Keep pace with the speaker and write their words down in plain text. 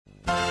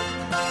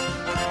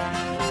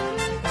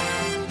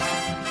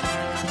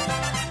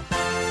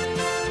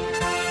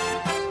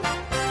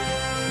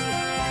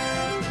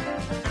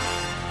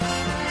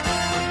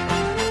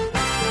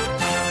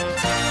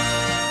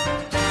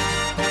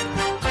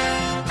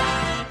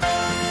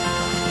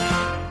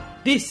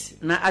This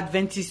na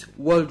Adventist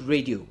World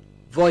Radio,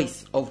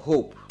 Voice of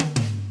Hope.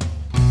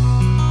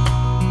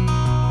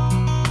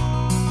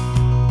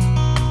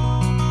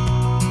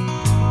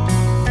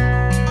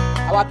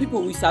 Our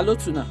people, we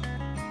salute una.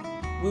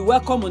 We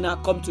welcome una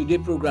come today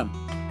program.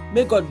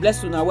 May God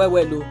bless una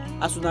well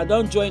as una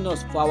don join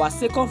us for our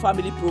second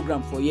family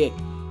program for here.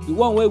 The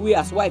one where we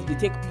as wife dey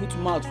take put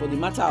mouth for the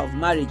matter of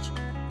marriage.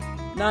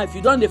 Now, if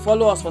you don dey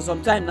follow us for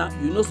some time now,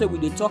 you know say we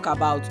dey talk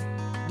about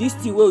this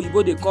thing wey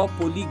oyibo dey call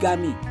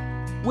polygamy,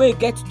 wey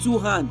get two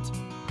hands.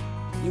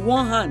 The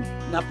one hand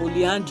na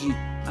polyandry,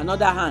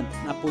 another hand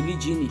na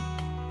polygyny.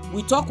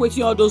 We talk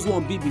wetin all those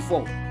one be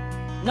before.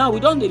 Now we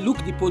don dey look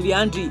the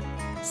polyandry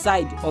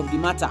side of the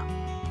matter.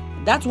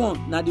 That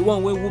one na the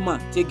one wey woman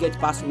take get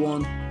pass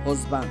one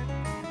husband.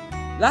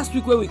 Last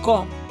week when we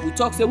come, we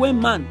talk say when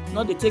man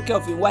no dey take care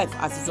of him wife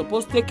as he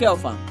suppose take care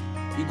of am,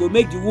 e go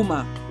make the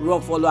woman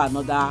run follow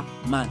another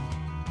man.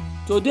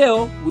 Today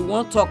we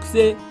wan talk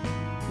say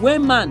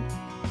when man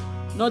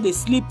no dey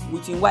sleep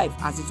with him wife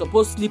as he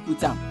suppose sleep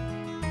with am,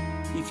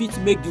 e fit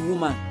make the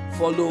woman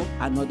follow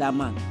another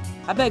man.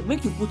 Abeg,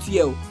 make you put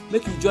here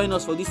make you join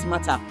us for this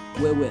matter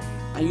well.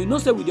 And you know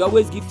say we dey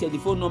always give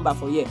telephone number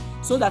for here,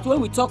 so that when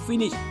we talk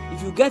finish,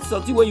 if you get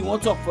something wey you wan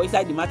talk for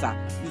inside the matter,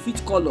 you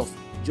fit call us,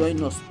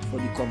 join us for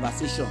the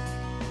conversation.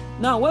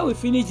 Now when we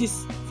finish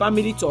this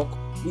family talk,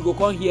 we go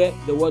come hear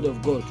the word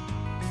of God.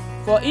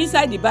 For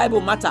inside the Bible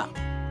matter,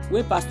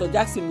 when Pastor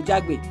Jackson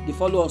Mujagbe dey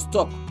follow us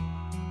talk,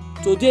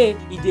 today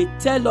he dey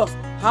tell us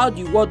how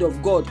the word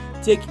of God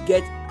take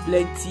get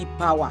plenty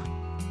power,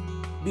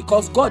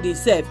 because God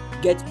himself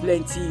get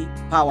plenty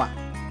power.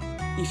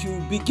 If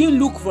you begin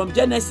look from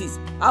Genesis,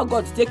 how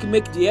God take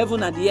make the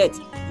heaven and the earth,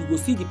 you go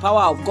see the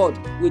power of God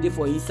wey dey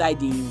for inside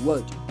the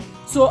word.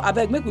 So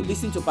abeg, make we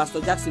listen to Pastor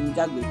Jackson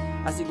Mujagbe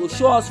as he go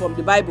show us from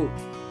the Bible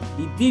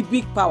the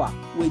big power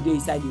wey dey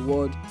inside the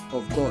word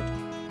of God.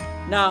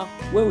 Now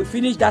when we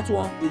finish that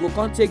one, we go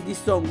come take this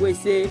song wey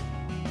say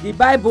the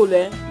Bible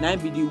na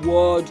be the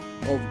word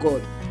of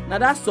God. Now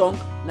that song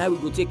now we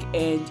go take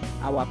end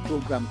our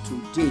program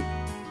today.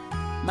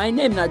 My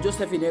name na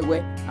Joseph Inegwe,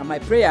 and my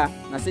prayer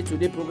na say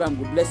today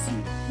program go bless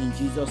you in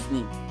Jesus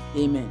name.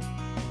 Amen.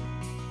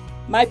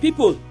 My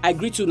people, I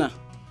greet una.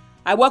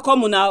 I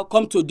welcome una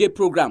come today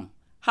program.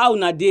 How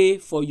una dey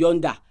for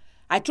yonder?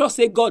 I trust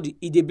say God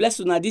he dey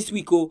bless una this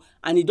week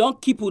and he don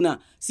keep una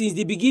since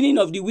the beginning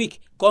of the week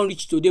come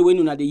reach today when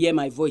una dey hear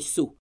my voice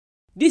so.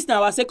 This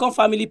na our second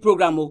family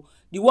program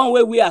the one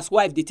where we as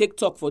wife dey take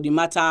talk for the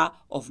matter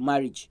of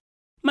marriage.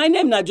 My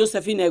name na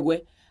Joseph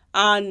Inegwe,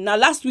 and na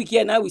last week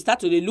here now we start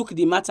to dey look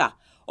the matter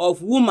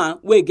of woman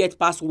wey get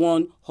pass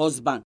one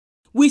husband.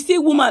 We see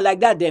woman like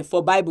that there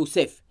for Bible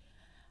sef,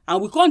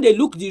 and we come dey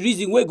look the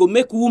reason wey go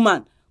make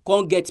woman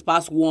come get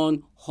pass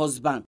one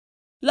husband.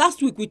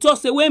 Last week we talk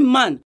say when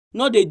man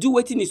no dey do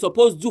wetin he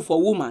suppose do for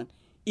woman,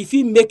 e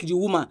fit make the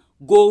woman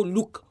go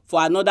look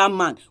for another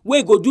man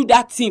wey go do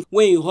that thing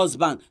wey him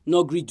husband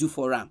no gree do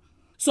for am.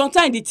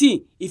 Sometimes the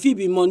thing e fit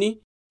be money,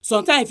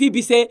 sometimes e fit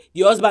be say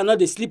the husband no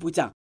dey sleep with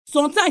am,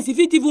 sometimes e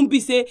fit even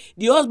be say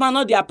the husband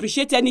no dey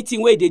appreciate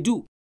anything wey e dey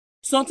do.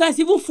 Sometimes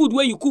even food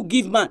wey you cook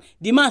give man,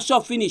 the man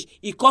chop finish,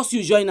 e cost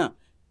you join am.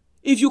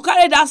 If you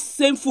carry that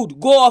same food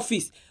go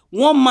office,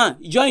 one man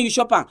join you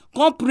chop am,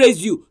 come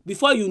praise you,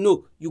 before you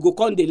know, you go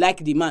come dey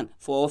like the man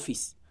for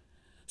office.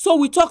 So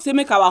we talk say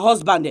make our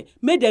husband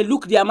make dem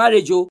look their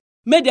marriage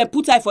make dem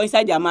put eye for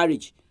inside their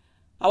marriage.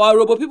 Our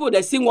Robo people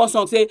dey sing one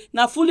song say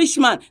na foolish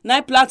man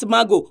na plant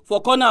mango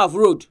for corner of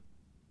road,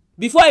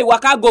 before e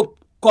waka go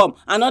come,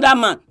 another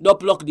man don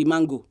pluck the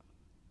mango.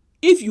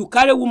 If you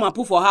carry woman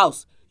put for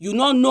house, you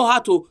no know how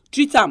to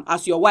treat am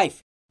as your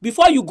wife,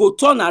 before you go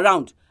turn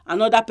around,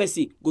 another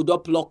person go don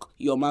pluck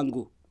your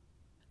mango.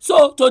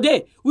 So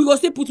today we go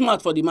still put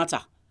mouth for the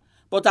matter,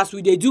 but as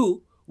we dey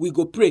do, we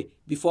go pray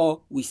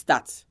before we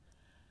start.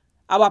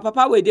 Our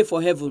Papa wey dey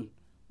for heaven,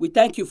 we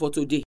thank you for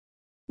today.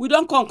 We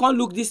don come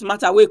look this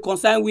matter wey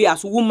concern we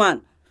as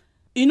woman.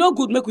 E no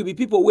good make we be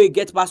people wey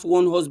get pass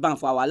one husband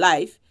for our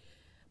life,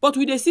 but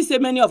we dey see say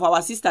many of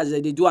our sisters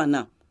dey do am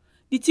now.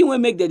 The thing wey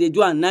make them dey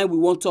do am now we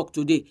wan talk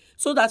today,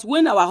 so that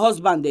when our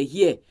husband dey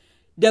hear,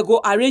 they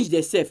go arrange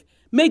themselves,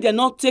 make dem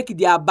not take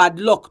their bad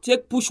luck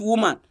take push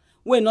woman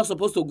wey not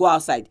supposed to go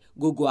outside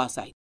go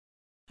outside.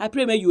 I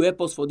pray may you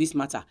help us for this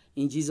matter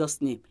in Jesus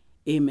name.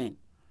 Amen.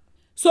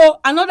 So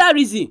another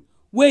reason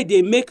wey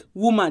dey make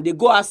woman dey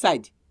go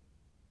outside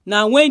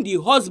na when the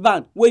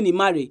husband when he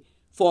marry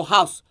for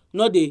house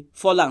no dey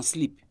fall and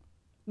sleep.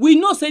 We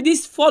know say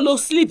this follow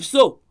sleep,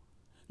 so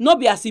no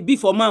be as e be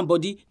for man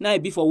body na e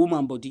be for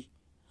woman body.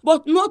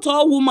 But not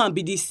all woman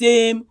be the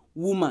same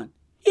woman.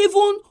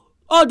 Even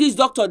all these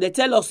doctors dey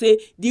tell us say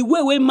the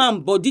way wey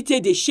man body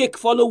take dey shake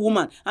follow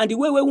woman and the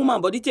way wey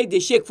woman body take dey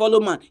shake follow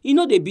man, e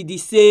no dey be the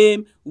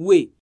same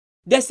way.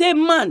 The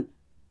same man,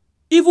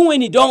 even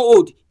when he don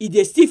old, he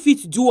dey still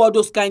fit do all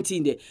those kind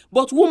things there.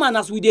 But woman,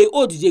 as we dey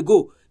old dey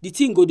go, the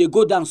thing go dey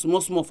go down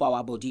small for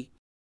our body.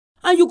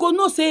 And you go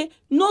know say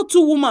no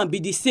two woman be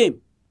the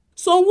same.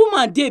 Some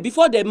woman dey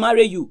before they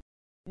marry you,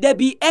 they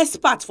be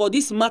expert for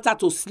this matter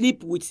to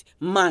sleep with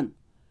man.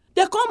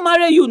 They come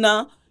marry you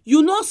now.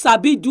 You no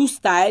sabi do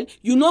style,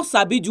 you no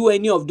sabi do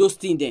any of those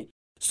things then.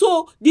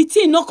 So the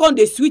thing no come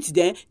dey sweet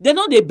then, they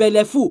no dey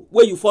belleful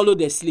where you follow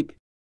the sleep.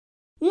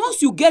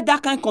 Once you get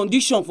that kind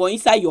condition for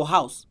inside your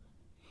house,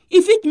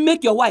 if it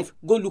make your wife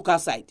go look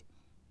outside.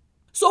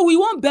 So we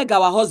won't beg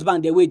our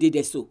husband the way they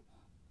dey so.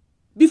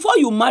 Before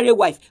you marry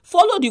wife,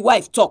 follow the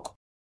wife talk.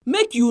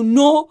 Make you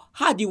know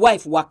how the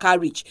wife waka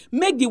reach.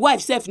 Make the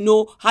wife self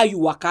know how you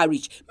waka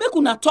reach. Make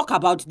una talk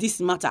about this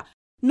matter.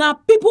 Now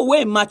people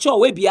wey mature,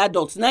 wey be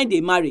adults, now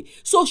they marry.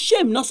 So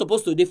shame not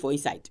supposed to dey for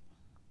inside.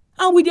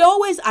 And we dey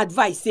always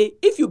advise say,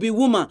 if you be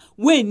woman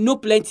wey no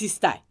plenty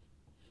style,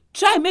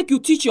 try make you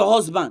teach your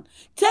husband.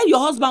 Tell your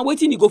husband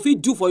wetin he go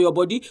fit do for your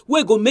body,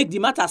 wey go make the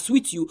matter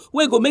sweet you,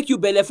 wey go make you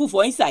belleful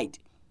for inside.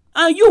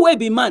 And you wey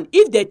be man,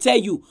 if they tell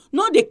you,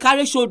 no dey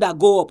carry shoulder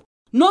go up.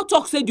 No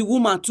talk say the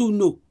woman too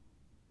know.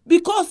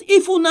 Because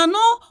if una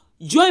no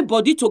join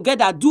body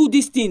together do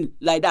this thing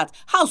like that,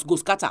 house go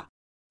scatter.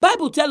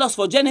 Bible tell us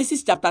for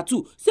Genesis chapter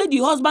 2, say the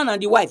husband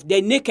and the wife,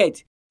 they're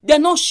naked. They're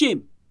not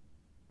shame.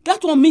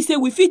 That one means say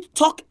we fit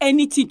talk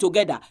anything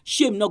together,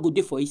 shame not go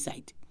dey for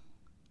inside.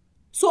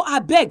 So I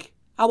beg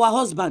our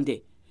husband there,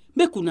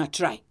 make una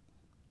try.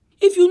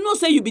 If you know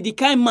say you be the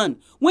kind man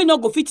wey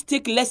not go fit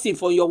take lesson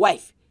from your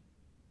wife,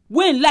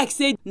 when like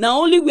say na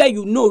only where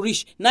you know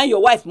reach, now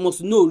your wife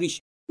must know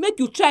reach, make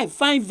you try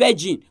find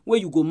virgin where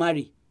you go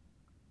marry.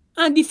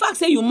 And the fact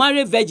say you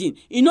marry virgin,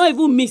 e no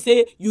even mean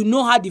say you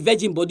know how the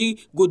virgin body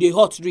go dey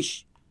hot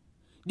reach.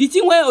 The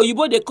thing where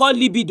oyibo dey call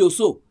libido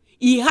so,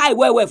 e high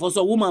well for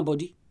some woman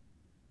body.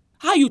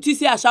 How you think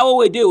say ashawo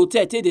wey dey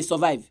hotel take dey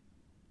survive?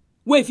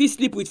 Wey fit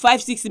sleep with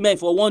 5-6 men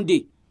for one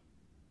day.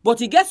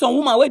 But e get some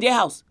woman wey dey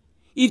house.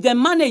 If they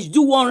manage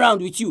do one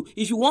round with you,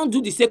 if you want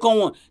do the second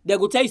one, they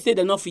go tell you say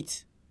they not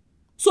fit.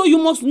 So you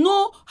must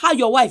know how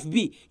your wife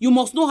be. You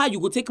must know how you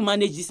go take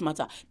manage this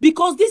matter.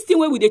 Because this thing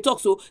where we dey talk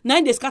so, now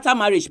they scatter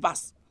marriage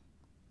pass.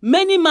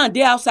 Many men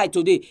dey outside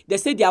today, they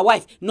say their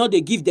wife not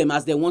they give them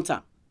as they want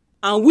her.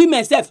 And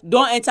women self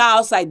don't enter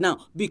outside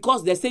now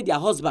because they say their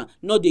husband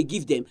not they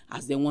give them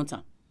as they want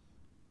her.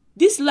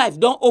 This life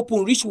don't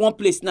open reach one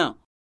place now.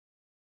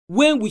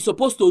 When we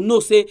supposed to know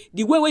say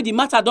the way the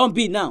matter don't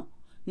be now.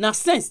 Na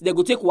sense they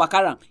go take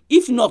wakaram.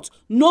 If not,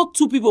 no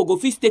two people go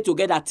fit stay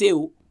together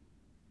too.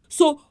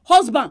 So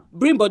husband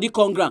bring body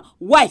come ground,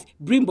 wife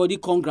bring body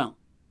come ground.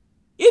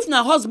 If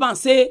na husband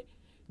say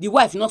the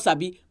wife not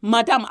sabi,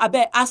 madam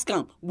abeg ask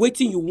am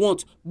wetin you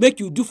want make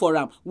you do for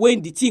am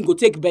when the thing go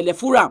take belle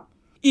full am.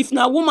 If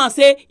na woman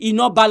say e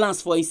no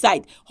balance for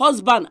inside,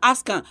 husband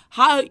ask am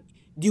how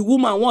the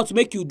woman want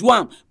make you do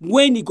am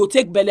when e go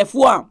take belle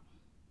full am.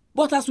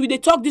 But as we dey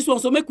talk this one,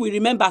 so make we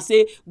remember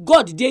say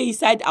God dey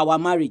inside our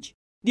marriage.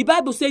 The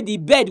Bible say the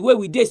bed where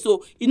we dey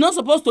so, e not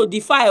supposed to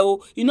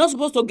defile, e not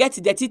supposed to get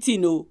dirty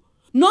thing o.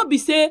 Not be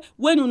say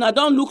when una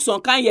don look some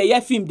kind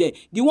yeye film there,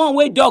 the one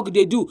way dog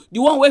they do, the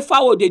one way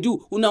fowl they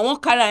do, una wan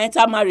carry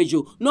enter marriage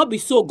o. Not be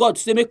so God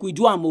say make we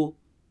do am o.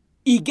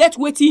 E get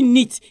wetin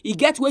neat, e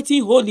get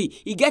wetin holy,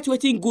 e get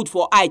wetin good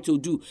for eye to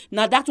do.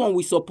 Now that one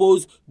we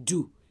suppose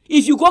do.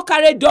 If you go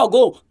carry dog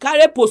on,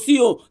 carry pussy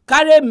on,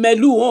 carry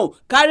melu on,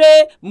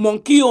 carry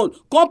monkey on,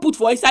 come put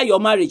for inside your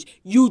marriage,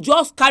 you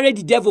just carry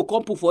the devil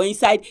come put for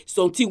inside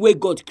something where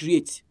God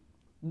create.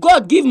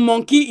 God give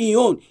monkey in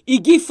own, he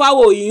give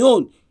fowl in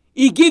own,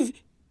 he give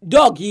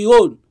dog in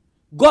own.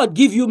 God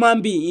give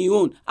human being in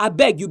own. I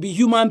beg you be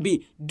human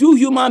being. Do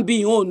human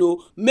being own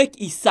no,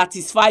 make it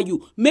satisfy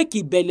you, make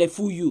it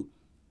belleful you.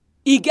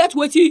 He get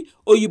wetin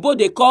oyibo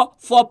they call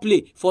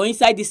foreplay for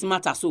inside this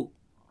matter so.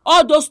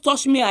 All those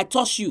touch me, I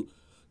touch you.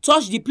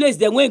 Touch the place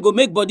then when go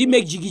make body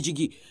make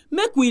jiggy.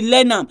 Make we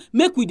learn am,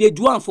 make we dey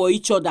do am for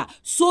each other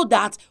so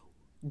that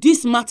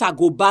this matter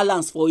go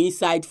balance for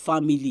inside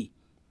family.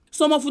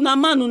 Some of una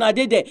man una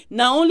dey there,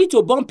 na only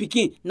to born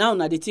pikin, now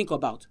una dey think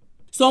about.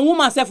 Some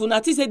woman self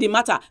una think say the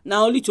matter,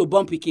 na only to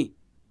born pikin.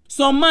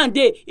 Some man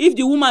dey, if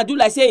the woman do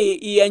like say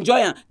he enjoy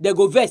am, they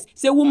go vex,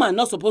 say woman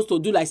not supposed to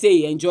do like say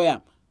he enjoy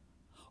am.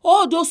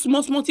 All those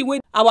small things wey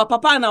our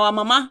papa and our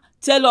mama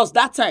tell us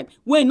that time,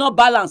 wey not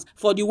balance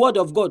for the word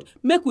of God,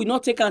 make we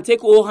not take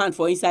whole hand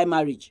for inside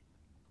marriage.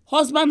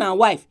 Husband and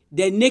wife,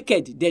 they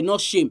naked, they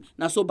not shame.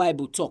 Na so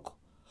Bible talk.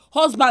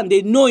 Husband,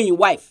 they know him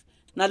wife.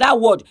 Now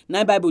that word,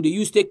 na Bible they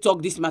use take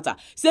talk this matter.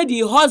 Say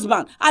the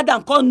husband,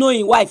 Adam can't know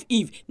him wife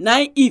Eve.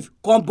 Now Eve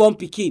can't born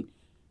pikin.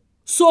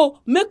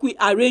 So make we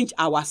arrange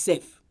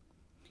ourselves.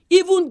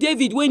 Even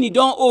David, when he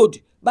done old,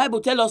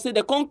 Bible tell us say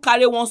they can't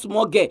carry one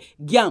small girl,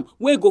 Giam,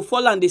 when go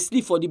fall and they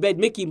sleep for the bed,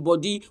 make him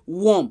body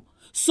warm.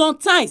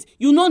 Sometimes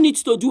you no need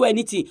to do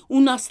anything.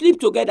 Una sleep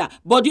together,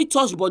 body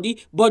touch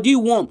body, body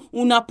warm.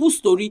 Una put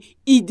story,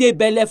 e dey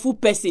belleful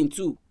person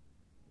too.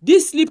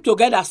 This sleep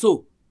together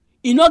so,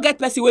 e no get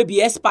person wey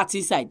be expert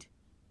inside.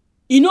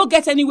 E no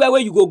get anywhere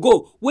where you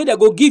go where they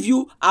go give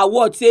you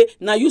award say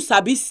na you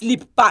sabi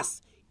sleep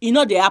pass. E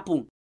no dey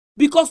happen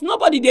because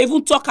nobody dey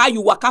even talk how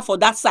you waka for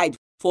that side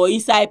for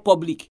inside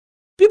public.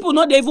 People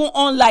no dey even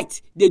on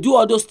light. They do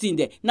all those things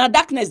there. Na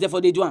darkness therefore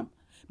they do am.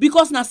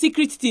 because na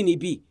secret thing e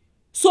be.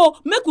 So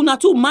make una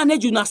two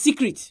manage una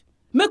secret.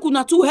 Make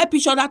una two help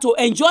each other to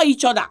enjoy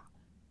each other.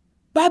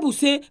 Bible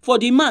say for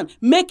the man,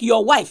 make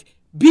your wife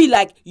be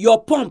like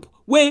your pump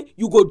where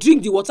you go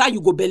drink the water,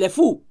 you go belle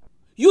full.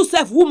 You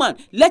sef woman,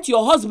 let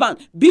your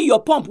husband be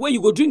your pump where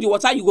you go drink the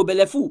water, you go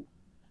belle full.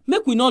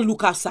 Make we not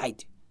look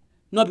outside,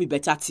 not be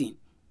better thing.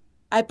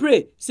 I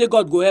pray say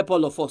God go help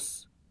all of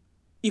us.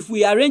 If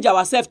we arrange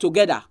ourselves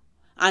together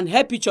and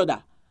help each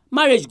other,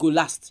 marriage go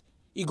last.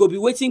 E go be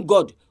waiting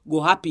God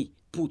go happy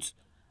put.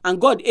 And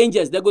God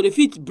angels, they go dey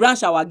fit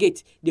branch our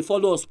gate, they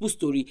follow us put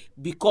story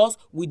because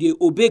we dey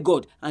obey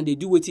God and they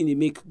do wetin dey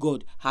make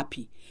God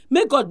happy.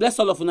 May God bless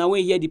all of una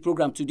when you hear the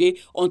program today.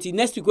 Until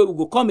next week, we will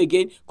go come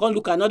again, come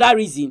look another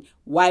reason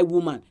why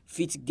woman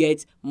fit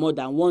get more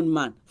than one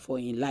man for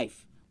in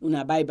life.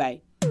 Una bye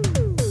bye.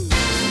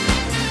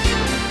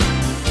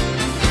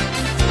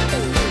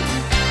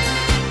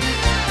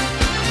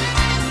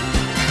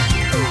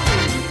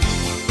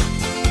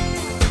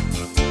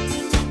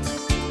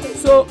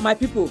 So my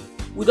people,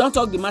 we don't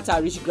talk the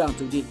matter reach ground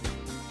today.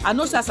 I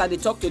know as I dey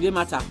talk today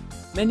matter,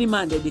 many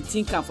man dey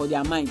think am for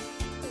their mind.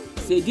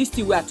 Say this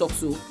thing wey I talk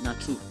so na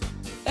true.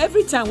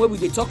 Every time wey we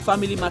dey talk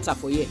family matter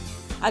for here,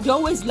 I dey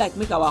always like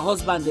make our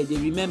husband dey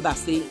remember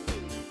say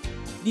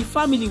the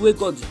family wey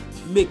God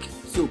make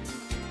so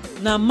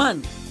na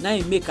man na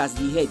him make as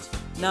the head,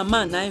 na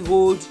man na him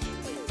hold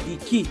the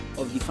key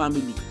of the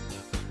family.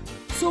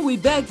 So we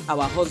beg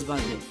our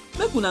husband dem,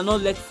 make una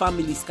not let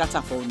family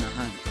scatter for una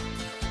hand.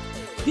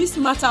 This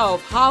matter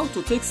of how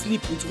to take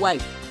sleep with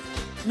wife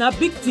na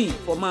big thing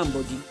for man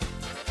body.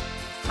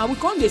 And we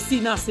come dey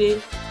see now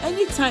say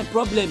anytime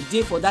problem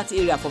dey for that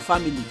area for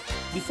family,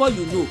 before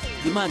you know,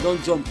 the man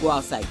don jump go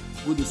outside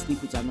go dey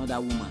sleep with another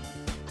woman.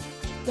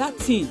 That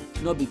thing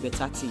no be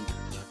better thing.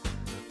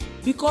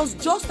 Because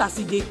just as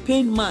e dey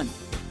pain man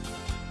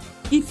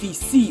if he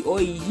see or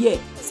he hear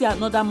say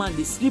another man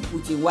dey sleep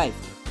with him wife,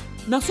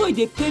 na so e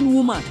dey pain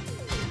woman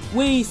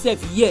when he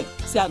sef hear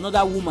say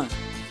another woman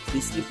dey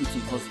sleep with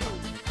him husband.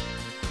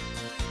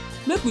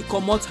 Make we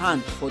comot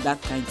hand for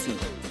that kind thing.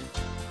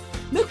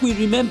 Make we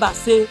remember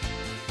say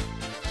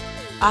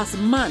as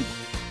man,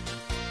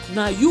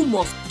 na you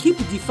must keep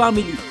the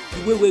family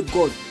the way wey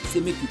God say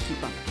make you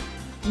keep am.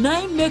 Na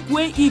him make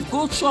when Eve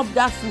go chop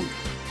that food,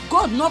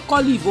 God no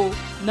call Eve o,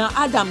 na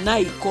Adam na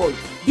he call,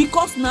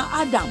 because na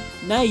Adam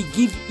na he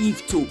give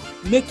Eve to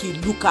make he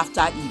look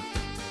after Eve.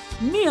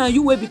 Me and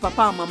you wey be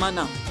papa and mama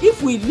now,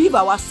 if we leave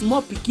our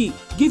small pikin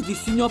give the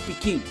senior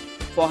pikin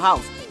for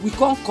house, we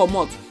come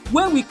comot.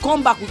 When we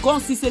come back, we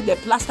come see say they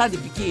plaster the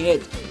pikin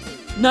head.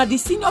 Na the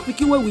senior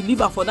pikin wey we leave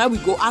am for now, we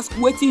go ask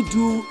wetin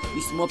do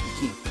the small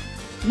pikin.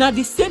 Na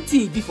the same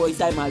thing e be for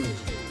inside marriage.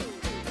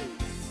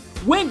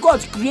 When God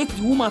create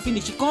the woman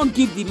finish, he come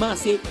give the man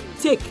say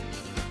take.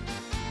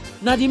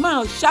 Na the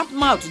man sharp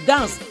mouth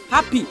dance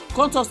happy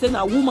come talk say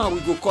na woman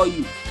we go call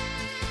you.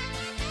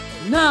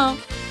 Now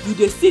you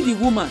dey see the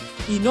woman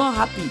e no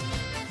happy.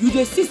 You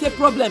dey see say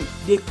problem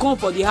dey come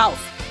for the house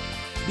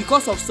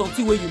because of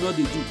something wey you no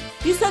dey do.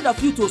 Instead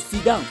of you to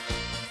sit down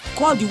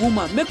call the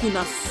woman make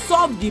una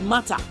solve the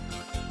matter,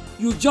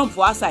 you jump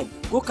for outside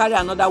go carry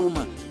another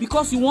woman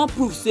because you wan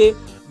prove say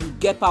you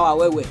get power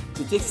well well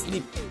to take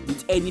sleep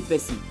with any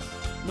person.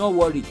 No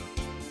worry,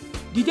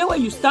 the day wey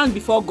you stand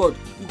before God,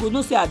 you go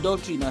know say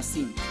adultery na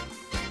sin.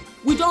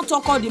 We don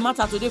talk all the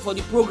matter today for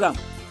the program,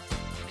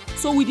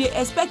 so we dey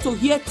expect to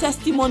hear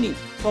testimony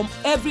from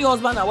every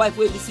husband and wife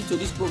wey listen to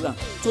this program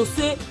to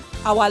say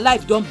our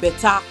life don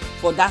better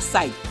for that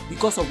side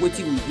because of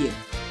wetin we hear.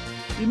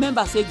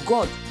 Remember say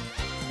God,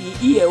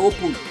 he ear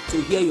open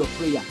to hear your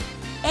prayer.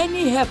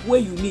 Any help wey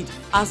you need,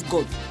 ask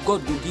God,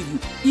 God go give you,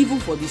 even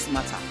for this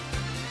matter.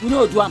 We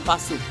no do am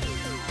pass so.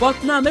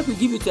 But now make we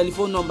give you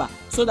telephone number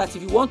so that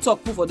if you wan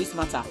talk for this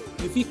matter,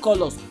 you fit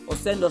call us or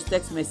send us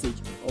text message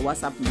or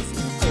WhatsApp message.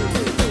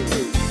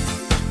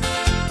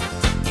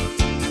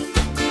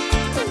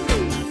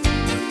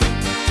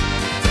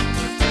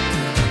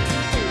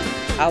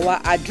 Our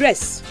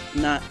address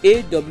na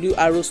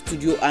AWR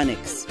Studio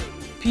Annex,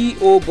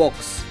 P.O.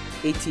 Box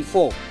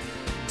 84,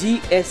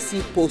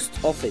 DSC Post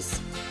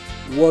Office,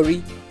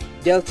 Warri,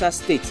 Delta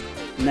State,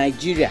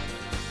 Nigeria.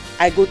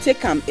 I go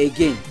take am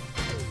again.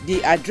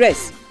 The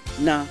address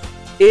na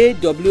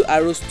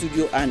AWR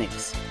Studio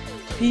Annex,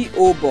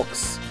 P.O.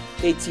 Box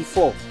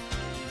 84,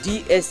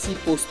 DSC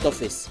Post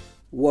Office,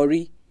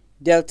 Warri,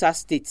 Delta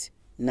State,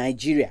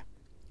 Nigeria.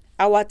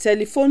 Our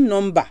telephone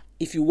number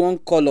if you wan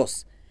call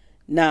us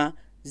na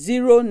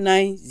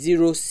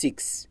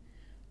 0906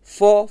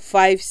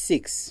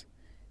 456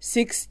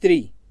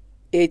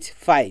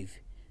 6385.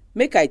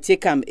 Make I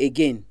take am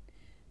again.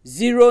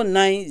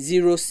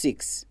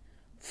 0906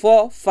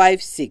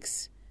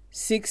 456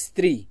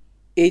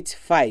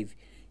 6385.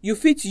 You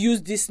fit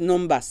use this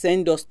number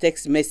send us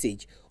text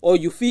message or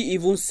you fit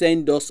even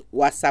send us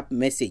WhatsApp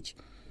message.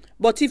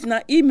 But if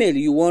na email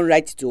you wan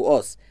write to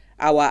us,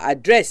 our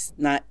address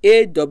na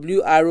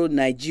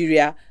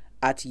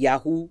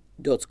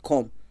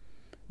awrnigeria@yahoo.com.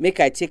 Make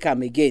I take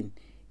am again.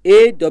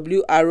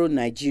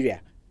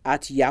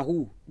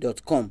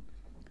 awrnigeria@yahoo.com.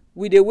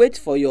 we dey wait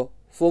for your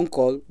phone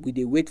call, we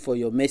dey wait for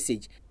your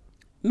message.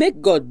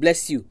 Make God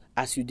bless you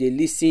as you dey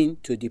listen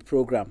to the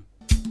program.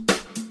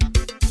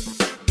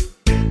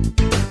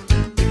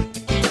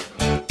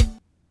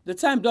 The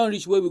time don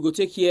reach wey we go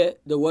take hear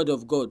the word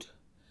of God.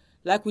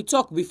 Like we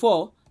talk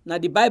before, na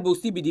the Bible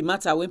still be the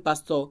matter when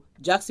Pastor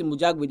Jackson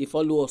Mujagbe dey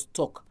follow us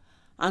talk.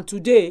 And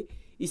today,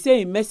 he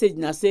say im message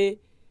na say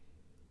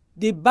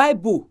the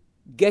Bible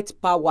get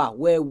power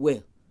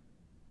well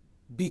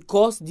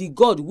because the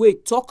God wey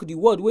talk the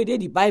word wey dey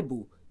the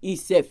Bible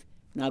himself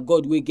na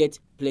God wey get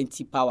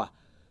plenty power.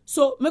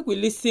 So make we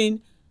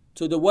listen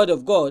to the word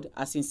of God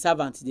as him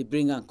servant dey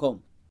bring am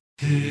come.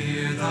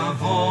 Hear the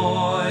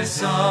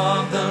voice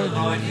of the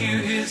Lord, hear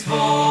his voice.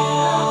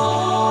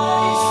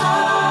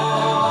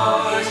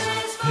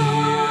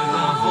 Hear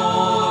the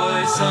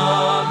voice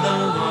of the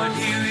Lord,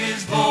 hear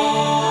his voice.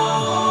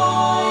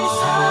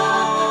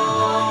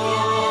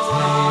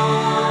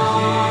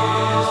 Hear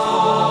his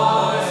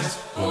voice.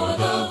 For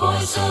the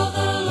voice of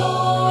the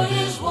Lord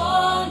is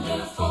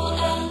wonderful,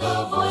 and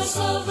the voice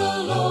of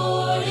the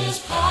Lord is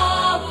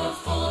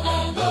powerful,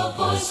 and the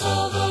voice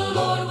of the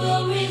Lord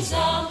will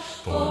resound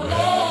forevermore.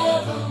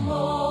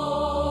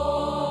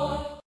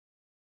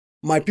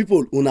 My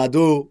people,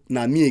 unado,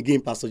 na me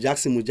again, Pastor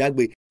Jackson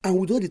Mujagbe, and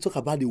we don dey talk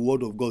about the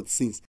word of God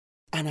since.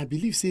 And I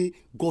believe say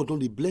God don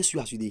dey bless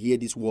you as you dey hear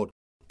this word.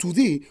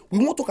 Today,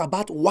 we wan talk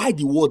about why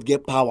the word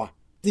get power.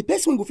 The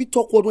person wey go fit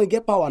talk word when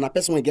get power na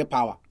person wey get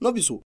power, no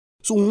be so.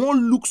 So we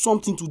wan look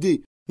something today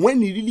when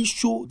he really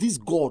show this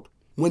God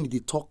when he dey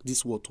talk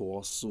this word to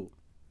us. So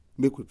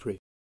make we pray.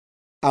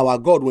 Our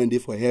God when dey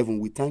for heaven,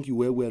 we thank you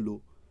well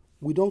oh.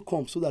 We don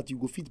come so that you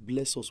go fit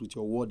bless us with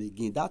your word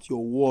again. That's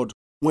your word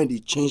when they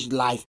change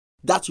life.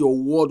 That's your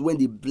word when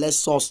they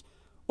bless us.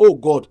 Oh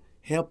God,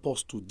 help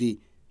us today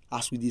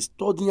as we dey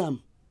study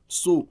am.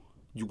 So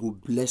you go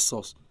bless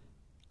us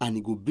and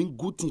it go bring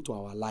good thing to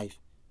our life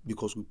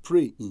because we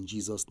pray in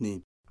Jesus'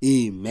 name.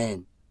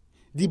 Amen.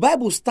 The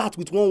Bible starts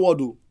with one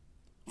word oh.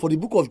 For the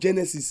book of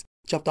Genesis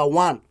chapter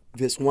 1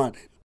 verse 1.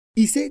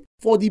 He said,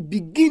 for the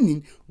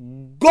beginning,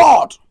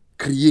 God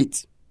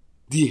create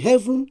the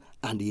heaven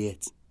and the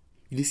earth.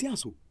 You dey see am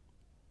so?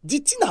 The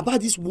thing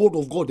about this word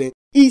of God,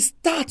 it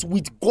starts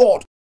with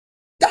God.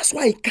 That's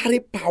why it carry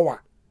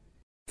power.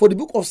 For the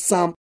book of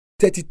Psalm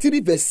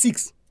 33 verse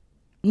 6,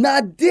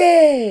 now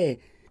there,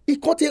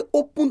 it can't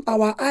open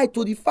our eye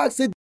to the fact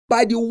that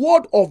by the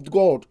word of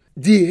God,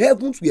 the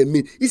heavens were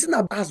made. It's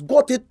not as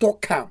God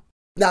talk am,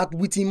 that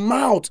with his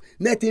mouth,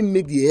 let him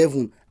make the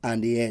heaven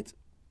and the earth.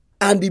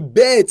 And the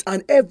birds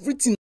and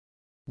everything.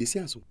 They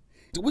say so.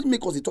 The way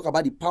make us talk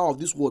about the power of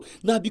this word.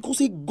 Now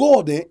because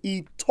God,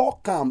 he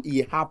talk am,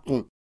 he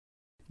happen.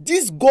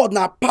 This God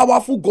na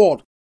powerful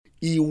God.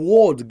 He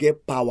word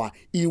get power.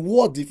 He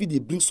word if they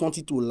bring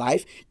something to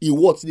life. He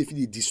word if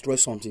they destroy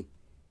something.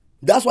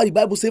 That's why the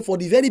Bible say for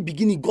the very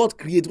beginning God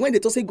create. When they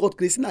talk say God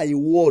create, na a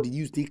word he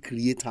use to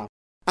create am.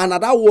 And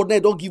that word they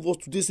don't give us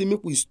today say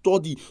make we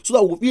study so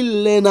that we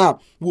will learn am.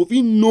 We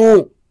will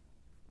know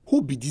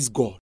who be this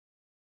God.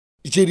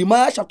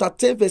 Jeremiah chapter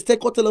 10 verse 10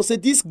 tell us say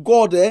this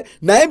God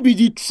na be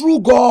the true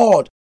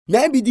God.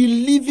 Na be the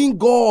living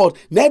God.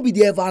 Na be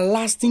the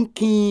everlasting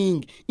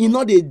King. He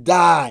not dey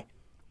die.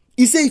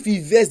 He say if he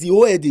vex, the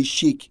whole earth dey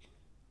shake.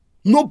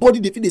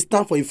 Nobody dey fit dey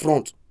stand for in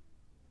front.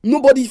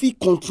 Nobody fit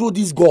control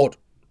this God.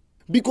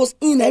 Because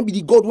he na be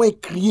the God when he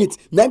create.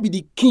 Na be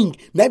the King.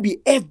 Na be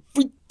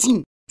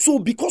everything. So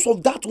because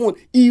of that one,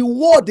 he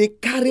word dey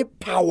carry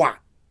power.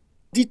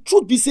 The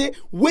truth be say,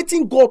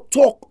 wetin God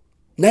talk,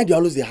 na dey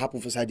always dey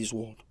happen for inside this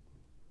world.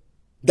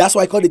 That's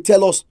why God dey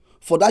tell us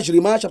for that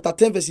Jeremiah chapter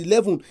 10 verse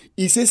 11,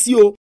 he says,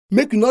 see,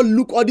 make you not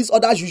look all these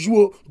others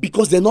usual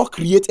because they not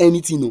create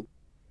anything. No.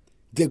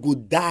 They go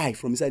die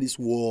from inside this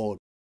world.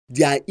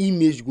 Their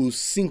image go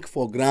sink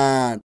for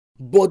ground.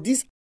 But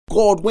this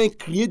God, when he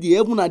create the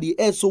heaven and the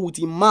earth, so with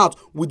his mouth,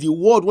 with the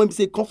word, when we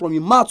say come from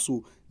his mouth,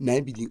 so now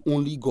he be the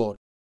only God.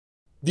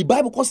 The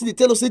Bible constantly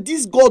tell us, say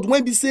this God,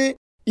 when we say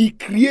he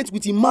create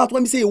with his mouth,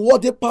 when we say a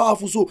word they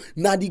powerful, so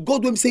now the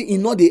God, when we say he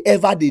not they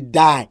ever they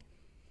die.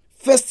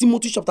 1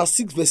 Timothy chapter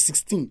 6 verse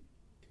 16.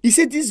 He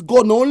said this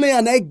God not only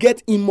and I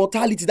get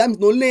immortality, that means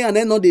not only and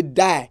I not they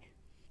die.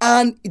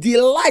 And the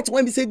light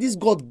when we say this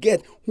God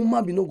get,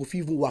 human be not go fit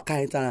even waka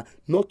enter,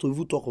 not to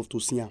even talk of to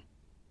see him.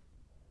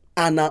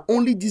 And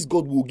only this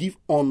God will give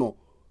honor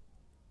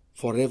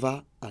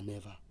forever and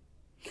ever.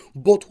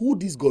 But who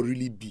this God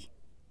really be?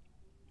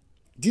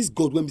 This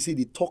God when we say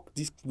they talk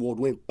this word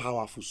when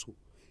powerful so.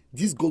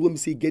 This God when we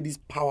say get this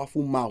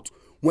powerful mouth,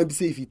 when we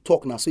say if he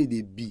talk now so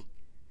they be.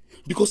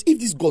 Because if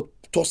this God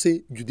talk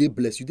say you dey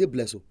bless, you dey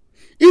bless. Oh.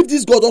 If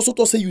this God also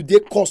talk say you dey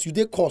curse, you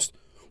dey curse.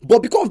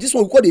 But because of this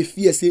one, we call the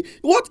fear, say,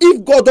 what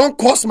if God don't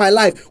curse my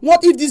life?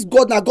 What if this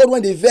God na God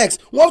when they vex?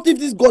 What if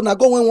this God na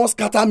God when he wants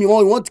scatter me, when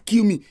he want to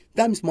kill me?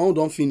 That means my own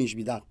don't finish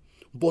with that.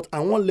 But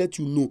I want to let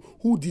you know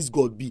who this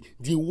God be.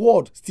 The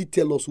word still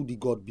tell us who the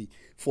God be.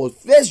 For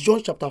 1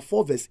 John chapter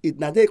 4 verse 8,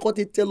 now they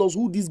can't tell us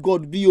who this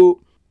God be. Oh.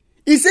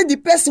 He said the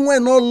person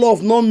when not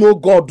love, not know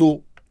God.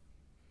 Oh.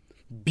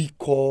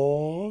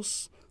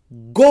 Because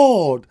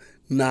God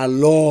na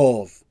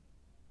love.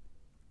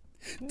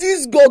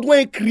 This God when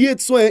he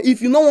creates, so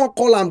if you no wan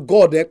call am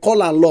God,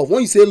 call am love.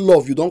 When you say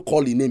love, you don't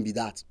call him name be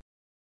that.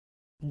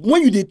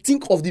 When you dey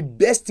think of the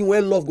best thing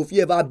when love go fit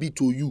ever be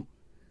to you,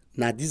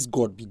 now this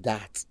God be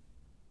that.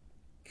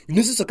 You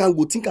know, so can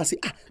go think and say,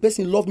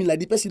 person love me like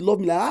this, person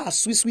love me like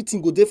sweet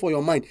thing go there for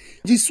your mind.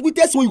 The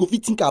sweetest one you go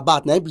fit think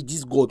about now be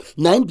this God,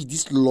 now be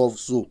this love.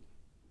 So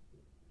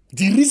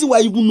the reason why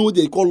you even know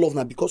they call love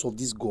now because of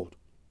this God.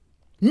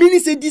 Meaning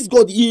say this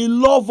God, he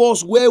love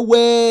us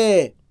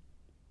well.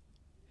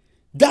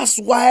 That's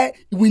why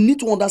we need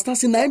to understand,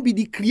 say, now be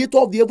the creator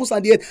of the heavens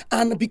and the earth.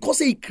 And because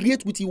he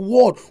create with his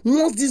word,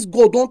 once this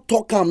God don't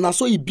talk him, now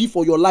so he be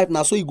for your life,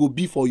 now so he go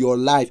be for your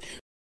life.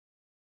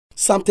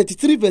 Psalm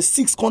 33 verse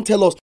 6 can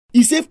tell us,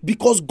 he said,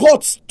 because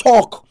God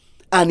talk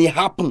and it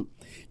happen.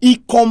 He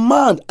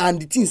command and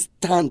the thing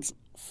stand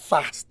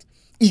fast.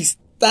 He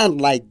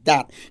stand like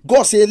that.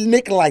 God say,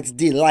 make light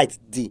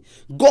day.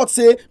 God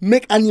say,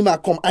 make animal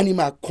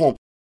come.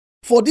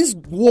 For this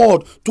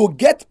word to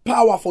get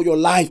power for your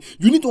life,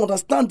 you need to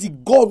understand the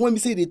God when we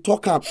say they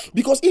talk him.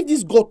 Because if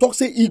this God talk,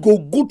 say he go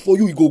good for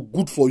you, he go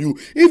good for you.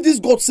 If this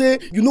God say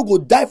you no go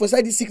die for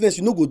this sickness,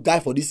 you no go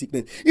die for this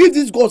sickness. If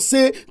this God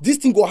say this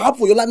thing go happen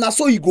for your life, now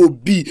so he go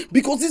be.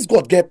 Because this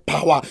God get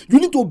power. You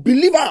need to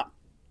believe her.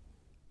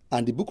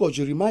 And the book of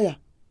Jeremiah,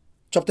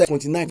 chapter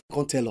 29,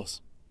 can tell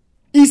us.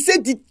 He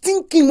said the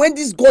thinking when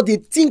this God they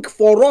think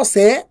for us,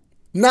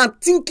 now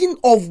thinking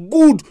of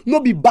good,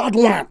 not be bad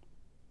one.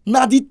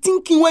 Now the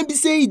thinking when we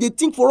say they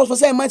think for us for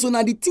say mind, so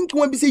now the thinking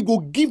when we say go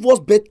give us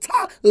better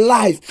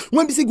life,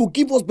 when we say go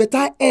give us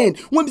better end,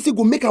 when we say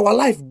go make our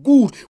life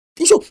good.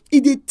 So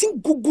if they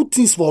think good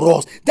things for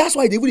us, that's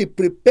why they will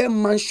prepare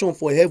mansion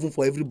for heaven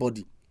for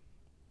everybody.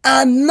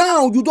 And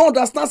now you don't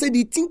understand, say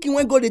the thinking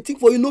when God they think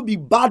for you no be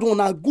bad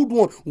one or good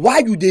one. Why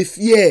you they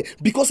fear?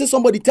 Because say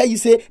somebody tell you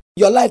say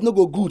your life no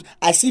go good,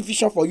 I see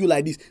vision for you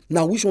like this.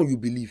 Now which one you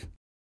believe?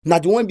 Now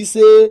the one be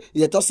say,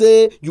 you just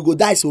say you go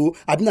die, so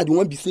I think that the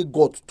one be say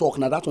God talk,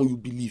 now that's one you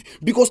believe.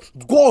 Because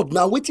God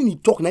now waiting he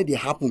talk, now they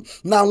happen.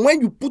 Now when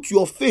you put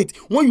your faith,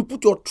 when you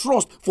put your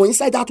trust for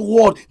inside that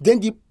word, then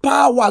the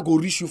power go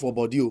reach you for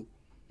body.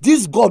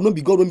 This God not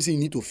be God when we say you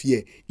need to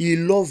fear. He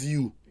love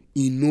you,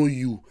 he know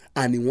you,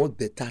 and he want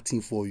better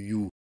thing for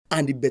you.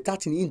 And the better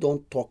thing he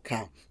don't talk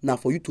him. Now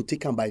for you to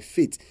take him by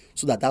faith,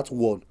 so that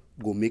word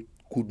go make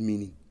good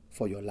meaning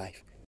for your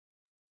life.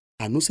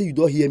 I know say you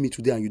don't hear me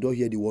today and you don't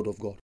hear the word of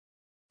God.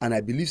 And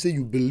I believe say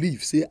you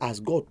believe, say as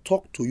God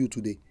talk to you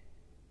today,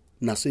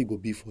 now so it go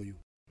be for you.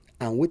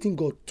 And waiting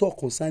God talk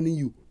concerning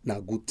you, now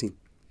good thing.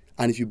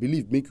 And if you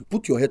believe, make you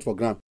put your head for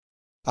ground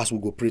as we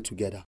go pray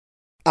together.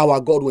 Our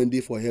God when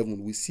they for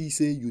heaven, we see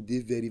say you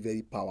did very,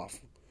 very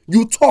powerful.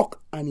 You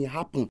talk and it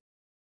happen.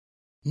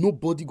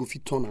 Nobody go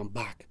fit turn and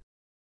back.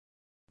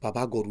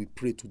 Baba God, we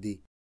pray today.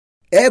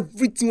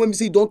 Everything when we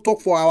say don't talk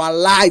for our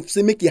life,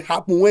 say make it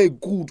happen when it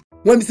good.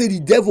 When we say the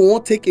devil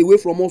won't take away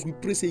from us, we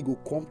pray say he will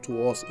come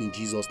to us in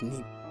Jesus'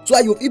 name. So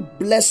that you will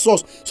bless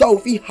us, so I will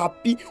feel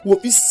happy, we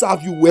will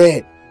serve you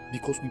well.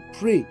 Because we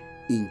pray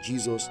in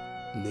Jesus'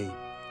 name.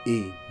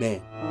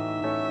 Amen.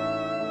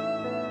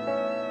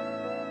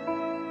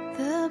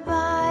 The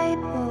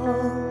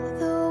Bible,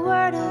 the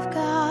Word of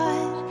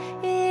God,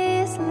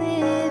 is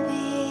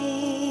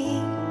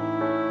living.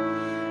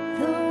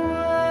 The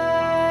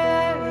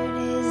Word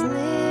is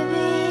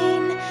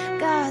living.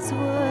 God's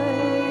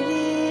Word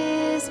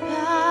is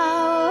powerful.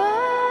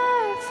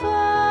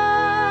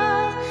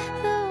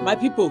 My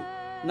people,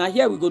 now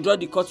here we go draw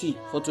the curtain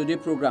for today's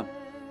program.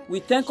 We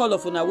thank all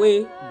of una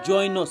wey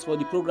join us for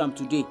the program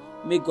today.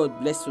 May God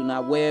bless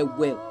una well.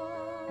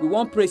 We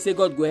want pray say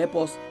God go help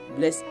us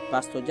bless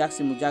Pastor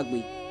Jackson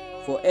Mujagbe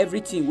for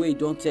everything wey he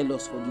don't tell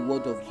us for the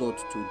word of God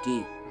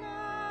today.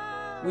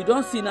 We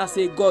don't see now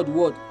say God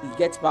word he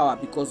get power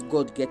because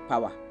God get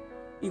power.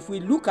 If we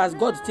look as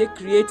God take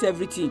create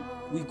everything,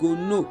 we go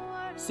know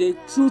say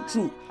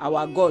true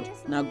our God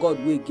na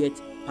God wey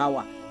get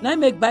power. Now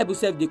make Bible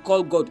self they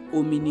call God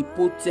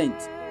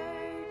omnipotent.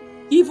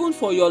 Even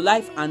for your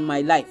life and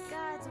my life,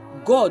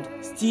 God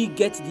still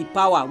gets the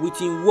power with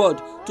him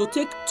word to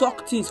take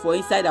talk things for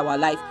inside our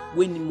life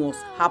when it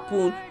must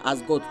happen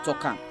as God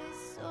talk am.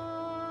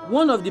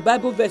 One of the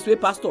Bible verse where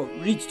Pastor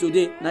read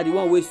today, now the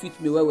one wey fit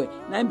me well.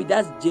 Now be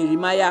that's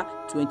Jeremiah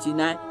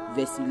 29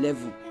 verse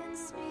 11.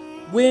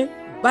 Where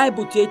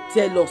Bible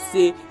tell us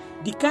say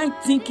the kind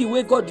thinking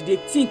where God they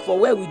think for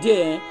where we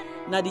dey,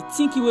 now the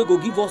thinking wey go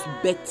give us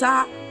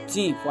better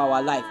thing for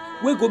our life.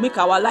 We go make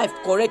our life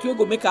correct. We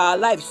go make our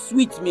life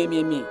sweet.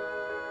 Me.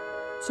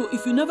 So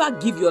if you never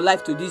give your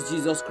life to this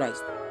Jesus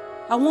Christ,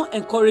 I want to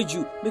encourage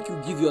you, make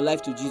you give your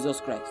life to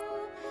Jesus Christ.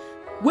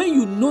 When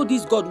you know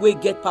this God will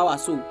get power,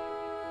 so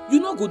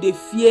you not go dey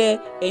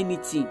fear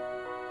anything.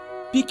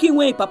 Pikin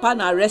when papa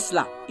na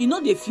wrestler, you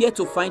know they fear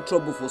to find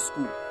trouble for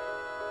school.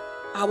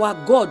 Our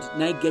God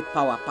na get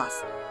power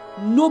pass.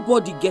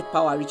 Nobody get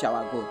power reach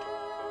our God.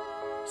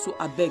 So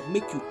I beg,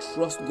 make you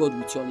trust God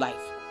with your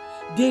life.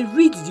 They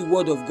read the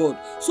word of God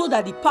so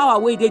that the power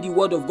where they the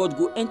word of God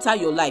go enter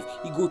your life.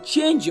 It go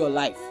change your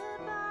life.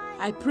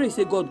 I pray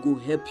say God go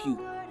help you.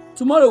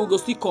 Tomorrow we go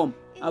still come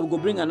and we go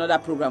bring another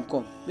program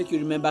come. Make you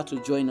remember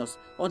to join us.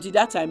 Until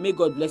that time, may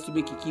God bless you,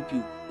 make He keep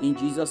you. In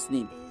Jesus'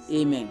 name,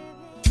 amen.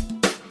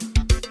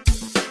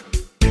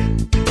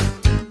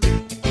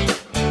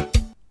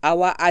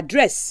 Our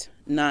address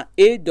na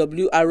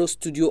AWR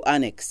Studio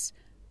Annex,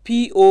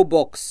 P.O.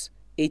 Box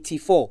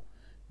 84,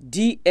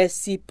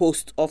 DSC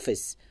Post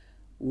Office,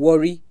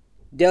 Warri,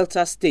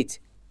 Delta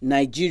State,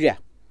 Nigeria.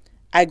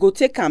 I go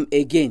take am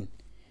again.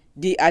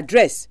 The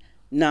address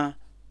na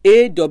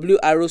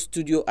AWR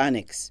Studio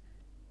Annex,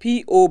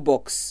 P.O.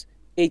 Box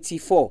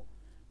 84,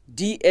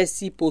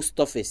 DSC Post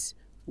Office,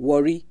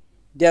 Warri,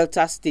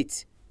 Delta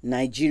State,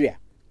 Nigeria.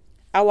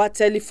 Our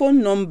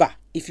telephone number,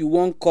 if you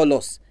wan call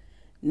us,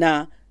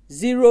 na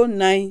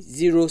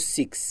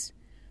 0906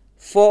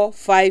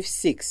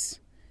 456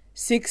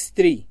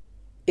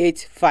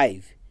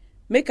 6385.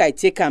 Make I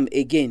take am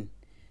again.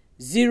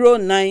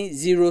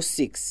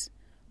 0906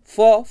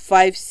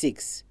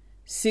 456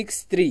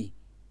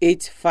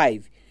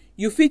 6385.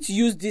 You fit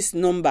use this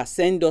number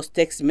send us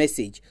text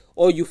message,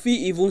 or you fit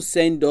even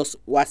send us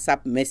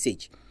WhatsApp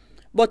message.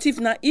 But if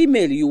na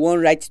email you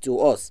wan write to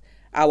us,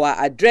 our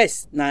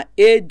address na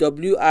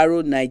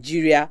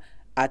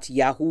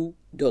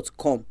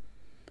awronigeria@yahoo.com.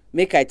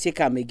 Make I take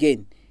am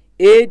again.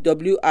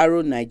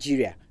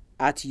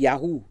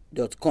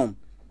 awronigeria@yahoo.com.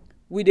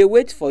 We dey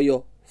wait for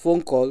your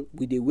phone call.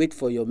 We dey wait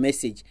for your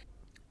message.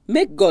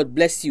 Make God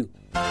bless you.